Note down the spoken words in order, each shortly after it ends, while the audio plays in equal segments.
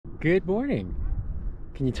Good morning.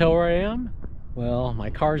 Can you tell where I am? Well,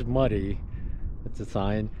 my car's muddy. That's a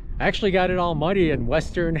sign. I actually got it all muddy in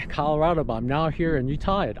western Colorado, but I'm now here in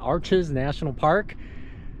Utah at Arches National Park.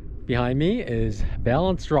 Behind me is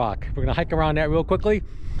Balanced Rock. We're gonna hike around that real quickly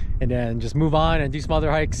and then just move on and do some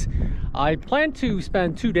other hikes. I plan to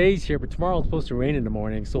spend 2 days here, but tomorrow it's supposed to rain in the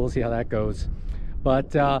morning, so we'll see how that goes.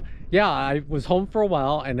 But yeah, I was home for a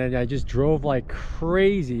while and then I just drove like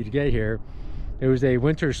crazy to get here. There was a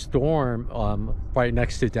winter storm right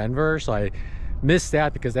next to Denver, so I missed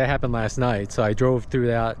that because that happened last night. So I drove through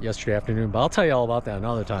that yesterday afternoon, but I'll tell you all about that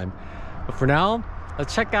another time. But for now,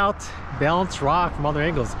 let's check out Balanced Rock from other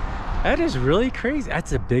angles. That is really crazy. That's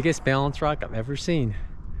the biggest Balanced Rock I've ever seen.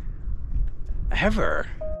 Ever.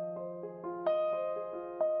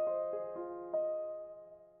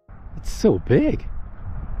 It's so big.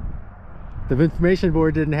 The information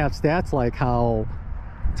board didn't have stats like how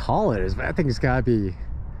tall it is, but I think it's gotta be,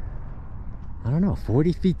 I don't know,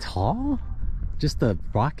 40 feet tall? Just the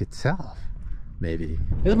rock itself, maybe.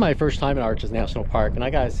 This is my first time at Arches National Park, and I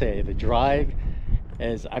gotta say, the drive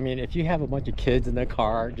is, I mean, if you have a bunch of kids in the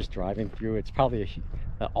car just driving through, it's probably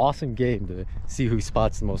an awesome game to see who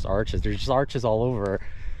spots the most arches. There's just arches all over,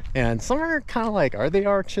 and some are kind of like, are they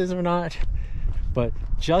arches or not? But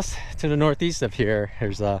just to the northeast of here,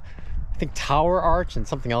 there's a, I think, Tower Arch and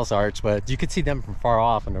something else arch, but you could see them from far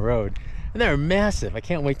off on the road, and they're massive. I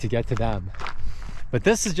can't wait to get to them. But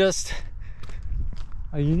this is just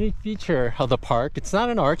a unique feature of the park. It's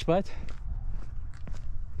not an arch, but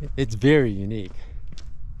it's very unique.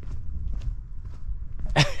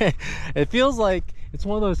 It feels like it's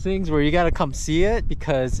one of those things where you got to come see it,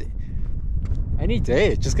 because any day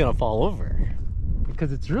it's just gonna fall over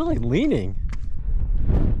because it's really leaning.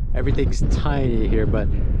 Everything's tiny here, but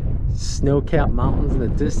snow-capped mountains in the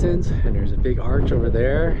distance, and there's a big arch over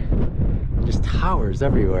there, and just towers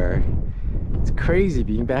everywhere. It's crazy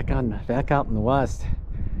being back out in the west.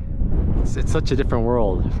 It's such a different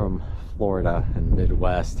world from Florida and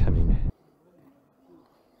Midwest. I mean,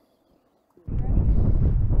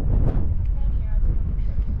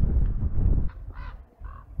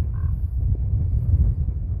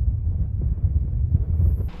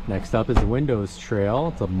 next up is the Windows Trail.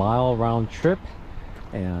 It's a mile round trip,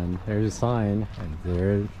 and there's a sign, and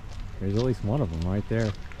there's at least one of them right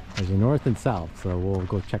there. There's a north and south, so we'll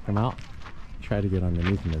go check them out, try to get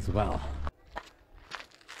underneath them as well.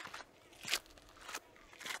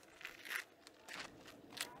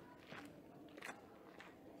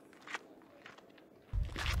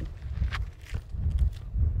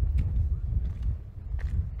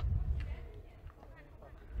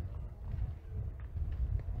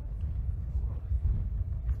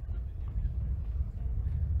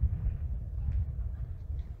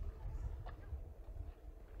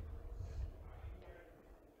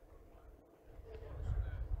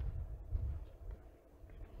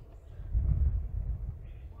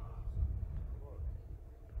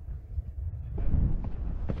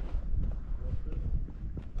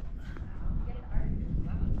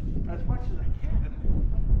 As much as I can.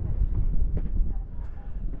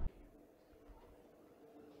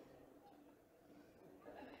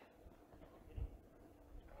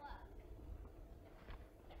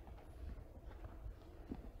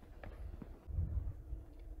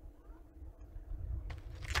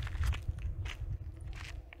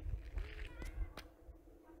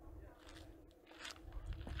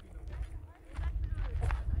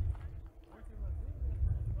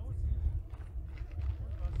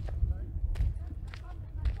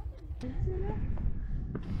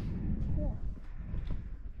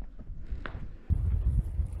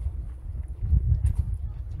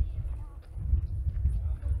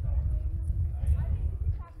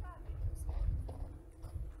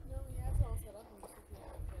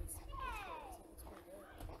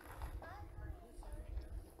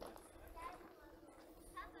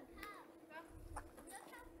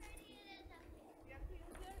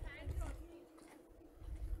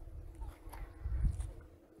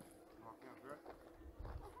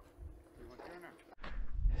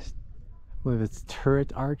 I believe it's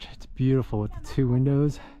Turret Arch. It's beautiful with the two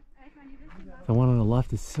windows. The one on the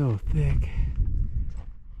left is so thick.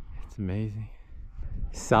 It's amazing.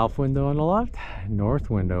 South window on the left, north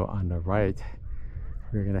window on the right.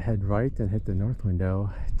 We're gonna head right and hit the north window.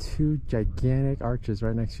 Two gigantic arches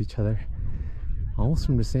right next to each other, almost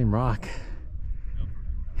from the same rock.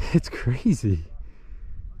 It's crazy.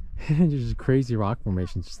 And there's just crazy rock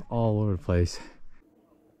formations just all over the place.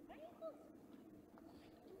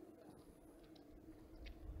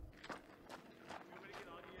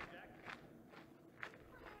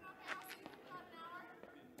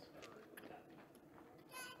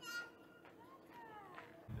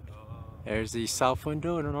 There's the south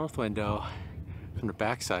window and the north window from the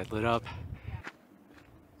backside lit up.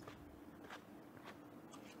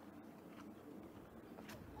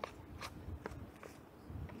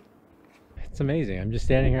 It's amazing. I'm just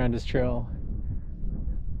standing here on this trail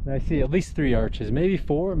and I see at least 3 arches, maybe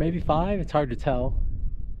 4, maybe 5. It's hard to tell.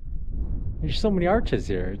 There's so many arches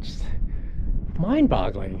here. It's just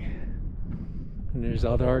mind-boggling. And there's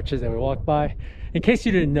other arches that we walk by. In case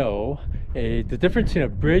you didn't know, the difference between a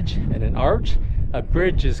bridge and an arch, a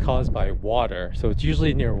bridge is caused by water, so it's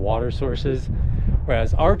usually near water sources,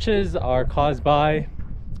 whereas arches are caused by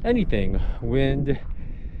anything, wind,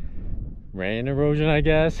 rain, erosion, I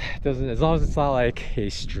guess. It doesn't, as long as it's not like a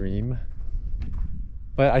stream.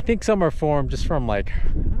 But I think some are formed just from, like,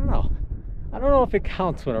 I don't know if it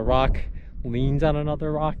counts when a rock leans on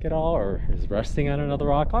another rock at all, or is resting on another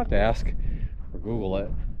rock. I'll have to ask or Google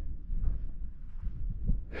it.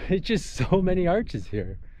 It's just so many arches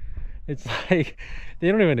here. It's like they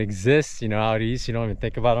don't even exist, you know, out east. You don't even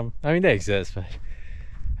think about them. I mean, they exist, but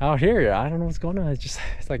out here, I don't know what's going on. It's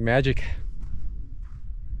like magic.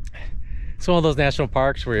 It's one of those national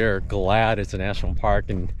parks where you're glad it's a national park,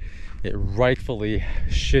 and it rightfully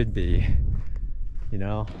should be, you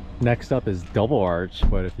know. Next up is Double Arch,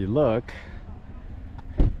 but if you look,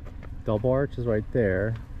 Double Arch is right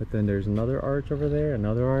there, but then there's another arch over there,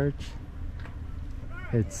 another arch.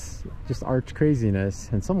 It's just arch craziness,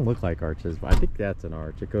 and some look like arches, but I think that's an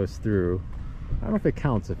arch. It goes through. I don't know if it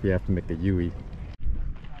counts if you have to make a U-ey.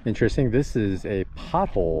 Interesting, this is a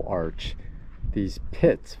pothole arch. These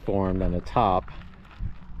pits formed on the top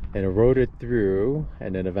and eroded through,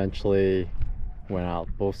 and then eventually went out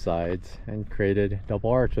both sides and created double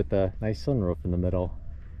arch with a nice sunroof in the middle.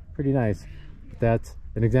 Pretty nice. But that's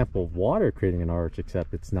an example of water creating an arch,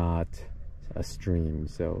 except it's not a stream,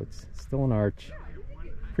 so it's still an arch.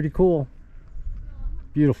 Pretty cool.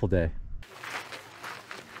 Beautiful day.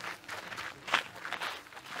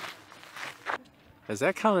 Does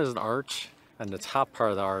that count as an arch? On the top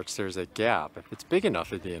part of the arch there's a gap. If it's big enough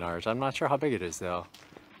to be an arch, I'm not sure how big it is though.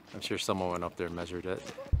 I'm sure someone went up there and measured it.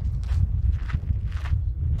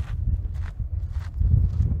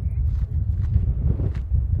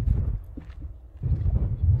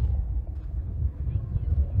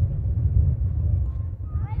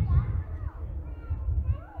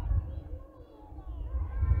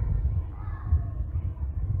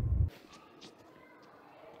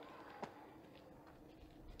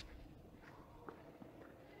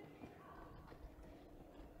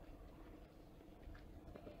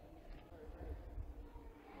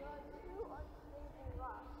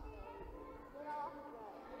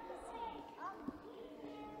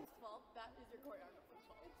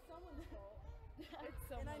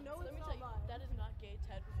 And I know it's not mine. That is not gay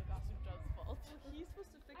Ted from the Gossip Job's fault. He's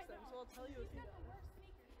supposed to fix them, so I'll tell you if he does.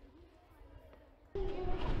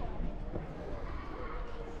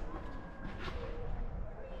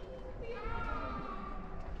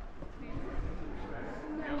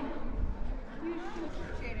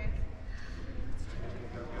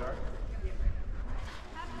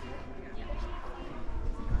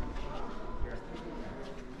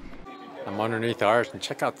 I'm underneath the arch and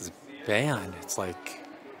check out this band. It's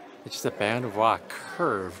just a band of rock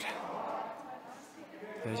curved.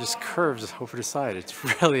 And it just curves over the side.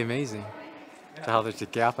 It's really amazing how there's a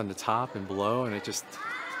gap on the top and below, and it just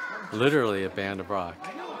literally a band of rock.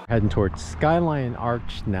 Heading towards Skyline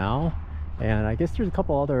Arch now, and I guess there's a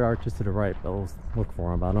couple other arches to the right, but we'll look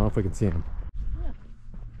for them. I don't know if we can see them.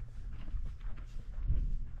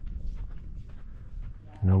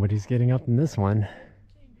 Nobody's getting up in this one.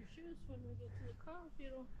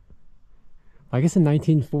 I guess in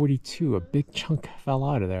 1942 a big chunk fell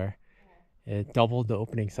out of there. It doubled the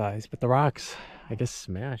opening size, but the rocks, I guess,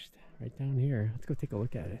 smashed right down here. Let's go take a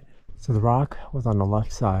look at it. So the rock was on the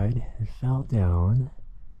left side. It fell down,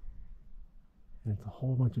 and it's a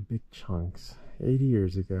whole bunch of big chunks 80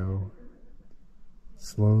 years ago,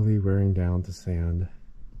 slowly wearing down to sand.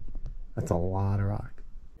 That's a lot of rock.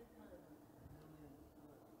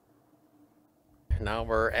 Now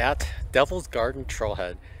we're at Devil's Garden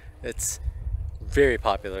Trailhead. It's very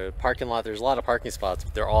popular. The parking lot, there's a lot of parking spots,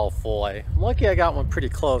 but they're all full. I'm lucky I got one pretty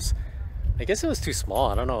close. I guess it was too small.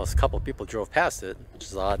 I don't know, a couple of people drove past it, which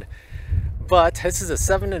is odd. But this is a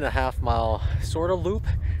 7.5 mile sort of loop.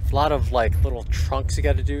 A lot of like little trunks you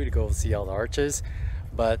got to do to go see all the arches.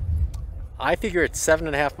 But I figure it's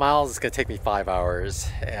 7.5 miles. It's gonna take me 5 hours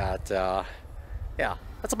at, yeah,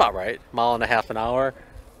 that's about right. 1.5 miles an hour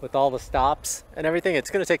with all the stops and everything. It's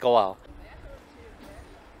gonna take a while.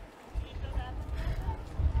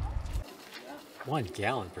 1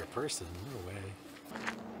 gallon per person, no way.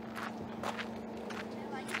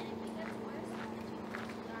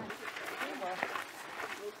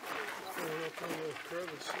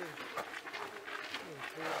 So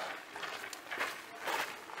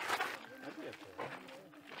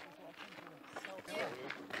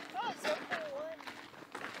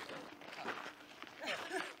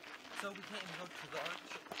we can't even go to the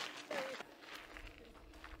arch?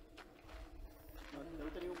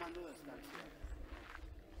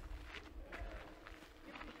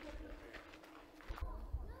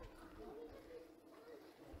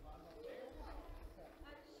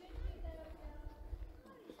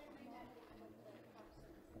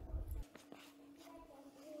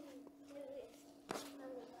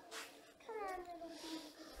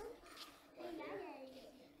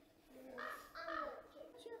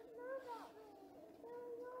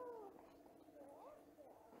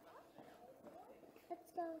 Let's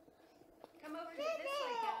go. Come over this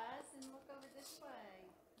way, guys, and look over this way.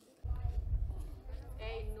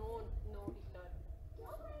 Hey, no, Victor.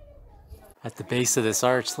 At the base of this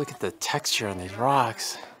arch, look at the texture on these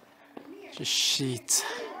rocks. Just sheets.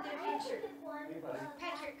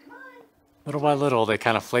 Little by little, they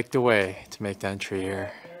kind of flaked away to make the entry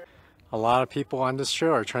here. A lot of people on this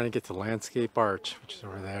trail are trying to get to Landscape Arch, which is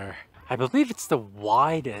over there. I believe it's the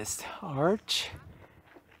widest arch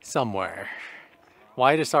somewhere.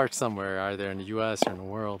 Widest arch somewhere, either in the US or in the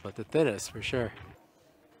world, but the thinnest for sure.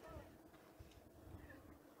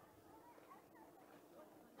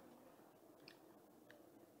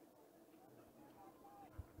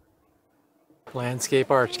 Landscape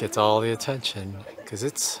Arch gets all the attention because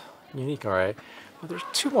it's unique, all right. But there's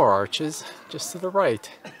two more arches just to the right.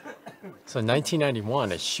 So in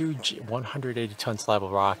 1991, a huge 180-ton slab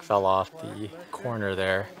of rock fell off the corner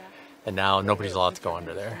there, and now nobody's allowed to go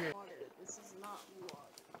under there. This is not water.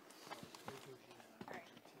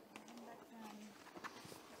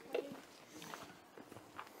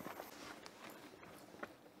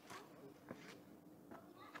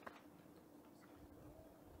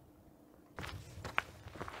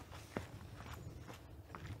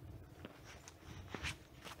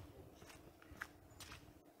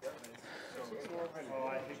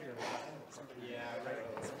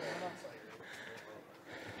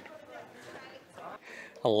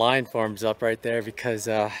 A line forms up right there because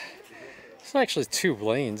it's actually two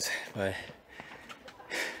lanes, but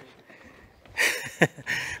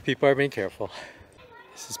people are being careful.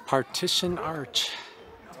 This is Partition Arch.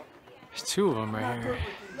 There's two of them right here.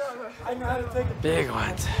 Big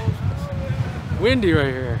ones. Windy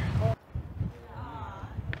right here.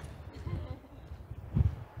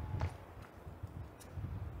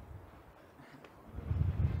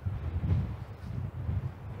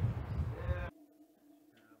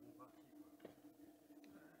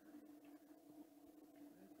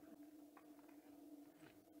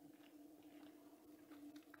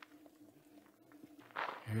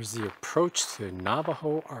 Here's the approach to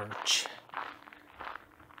Navajo Arch.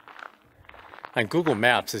 On Google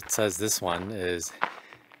Maps, it says this one is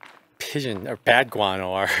Pigeon or Bad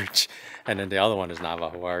Guano Arch, and then the other one is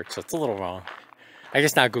Navajo Arch, so it's a little wrong. I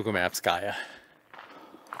guess not Google Maps, Gaia.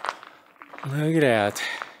 Look at that.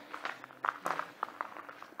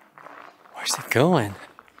 Where's it going?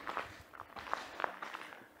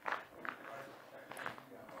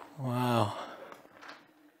 Wow.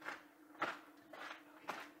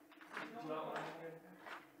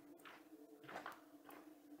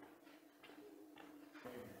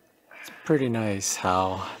 It's pretty nice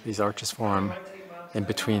how these arches form in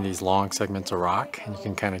between these long segments of rock, and you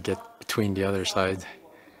can kind of get between the other sides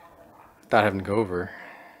without having to go over.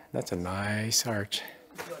 That's a nice arch.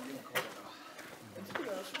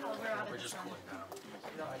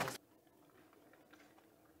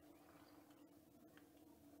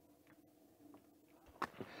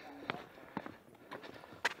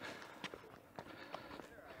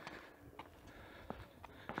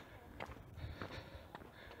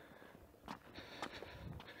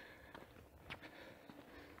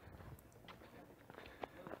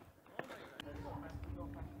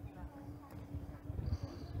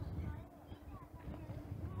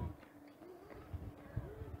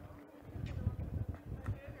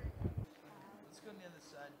 Let's go on the other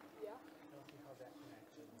side. Yeah.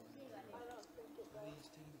 Please take a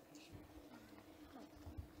picture.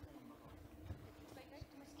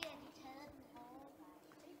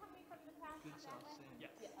 Good self-same. Yes.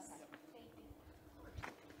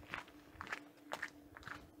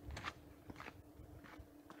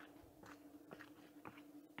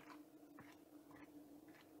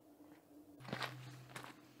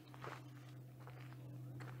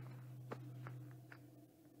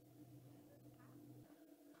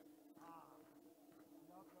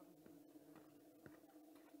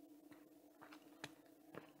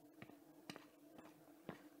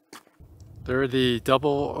 They're the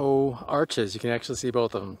double O arches. You can actually see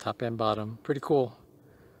both of them, top and bottom. Pretty cool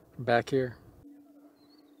from back here.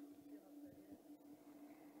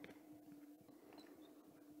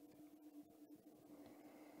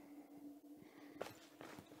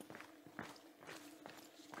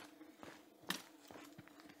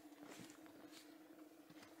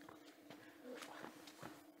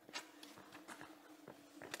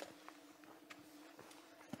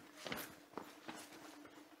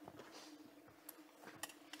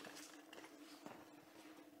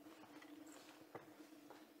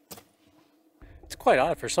 It's quite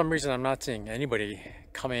odd. For some reason, I'm not seeing anybody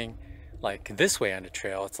coming like this way on the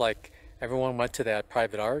trail. It's like everyone went to that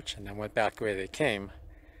private arch and then went back the way they came.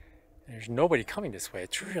 There's nobody coming this way.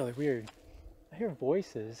 It's really weird. I hear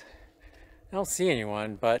voices. I don't see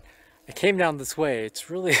anyone, but I came down this way. It's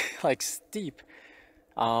really like steep.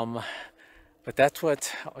 But that's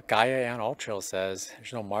what Gaia and All Trail says.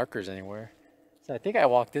 There's no markers anywhere. So I think I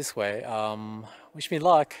walked this way. Wish me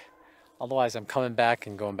luck. Otherwise, I'm coming back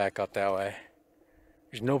and going back up that way.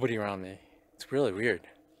 There's nobody around me. It's really weird.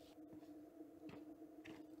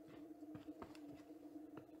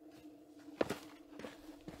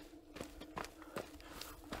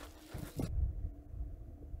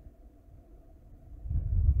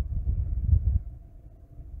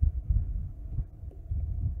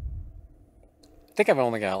 I think I've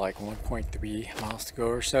only got like 1.3 miles to go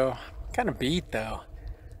or so. Kind of beat though.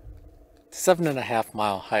 7.5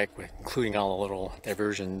 mile hike, including all the little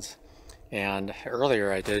diversions. And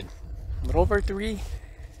earlier I did a little over 3.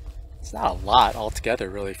 It's not a lot altogether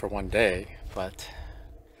really for one day, but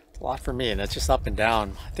it's a lot for me, and it's just up and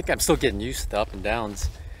down. I think I'm still getting used to the up and downs.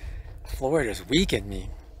 Florida's weakened me.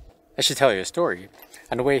 I should tell you a story.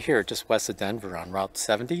 On the way here, just west of Denver on Route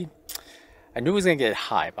 70, I knew it was going to get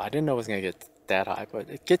high, but I didn't know it was going to get that high, but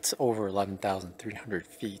it gets over 11,300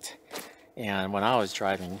 feet. And when I was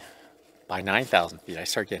driving by 9,000 feet, I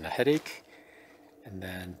started getting a headache. And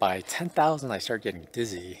then by 10,000, I started getting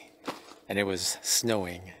dizzy, and it was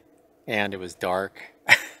snowing, and it was dark.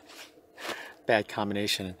 Bad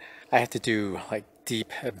combination. I had to do like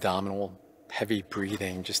deep abdominal, heavy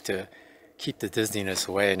breathing just to keep the dizziness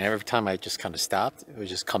away. And every time I just kind of stopped, it would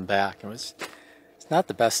just come back. It's not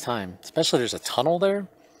the best time, especially there's a tunnel there,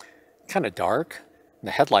 kind of dark, and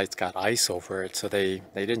the headlights got ice over it, so they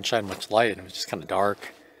didn't shine much light, and it was just kind of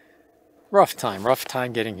dark. Rough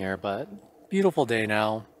time getting here, but beautiful day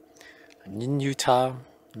now. I'm in Utah.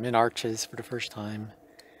 I'm in Arches for the first time.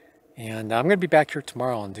 And I'm going to be back here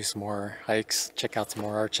tomorrow and do some more hikes, check out some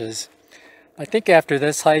more arches. I think after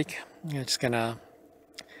this hike, I'm just going to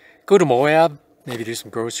go to Moab, maybe do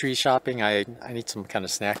some grocery shopping. I need some kind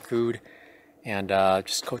of snack food, and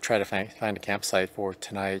just go try to find a campsite for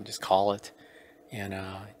tonight and just call it. And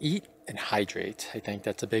eat and hydrate. I think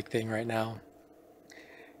that's a big thing right now.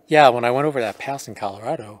 Yeah, when I went over that pass in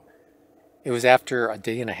Colorado, it was after a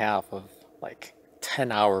day and a half of like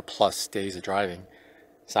 10-hour plus days of driving.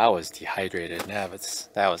 So I was dehydrated, and that was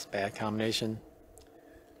a bad combination.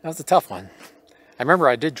 That was a tough one. I remember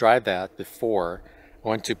I did drive that before. I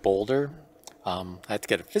went to Boulder. I had to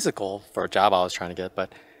get a physical for a job I was trying to get,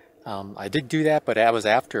 but I did do that, but that was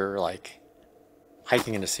after like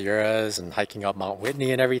hiking in the Sierras and hiking up Mount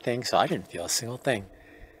Whitney and everything, so I didn't feel a single thing.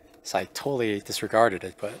 So I totally disregarded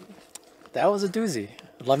it, but that was a doozy.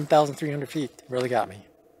 11,300 feet really got me.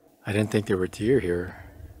 I didn't think there were deer here.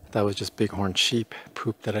 That was just bighorn sheep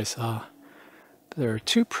poop that I saw. But there are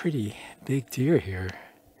two pretty big deer here.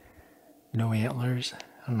 No antlers.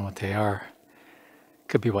 I don't know what they are.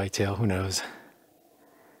 Could be whitetail, who knows.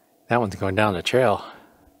 That one's going down the trail.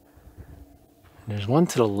 And there's one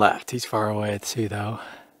to the left. He's far away too though.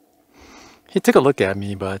 He took a look at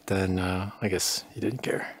me, but then I guess he didn't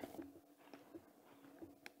care.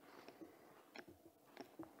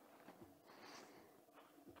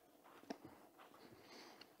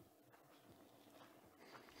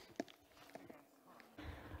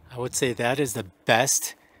 I would say that is the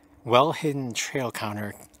best well-hidden trail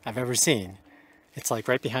counter I've ever seen. It's like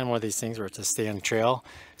right behind one of these things where it's a stay on the trail,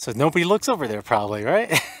 so nobody looks over there probably,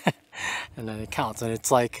 right? And then it counts, and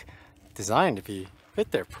it's like designed to be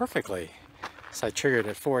fit there perfectly. So I triggered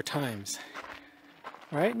it 4 times.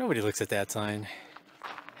 Right? Nobody looks at that sign.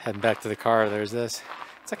 Heading back to the car, there's this.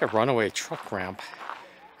 It's like a runaway truck ramp.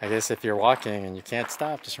 I guess if you're walking and you can't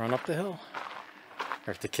stop, just run up the hill.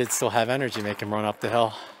 Or if the kids still have energy, make them run up the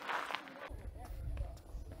hill.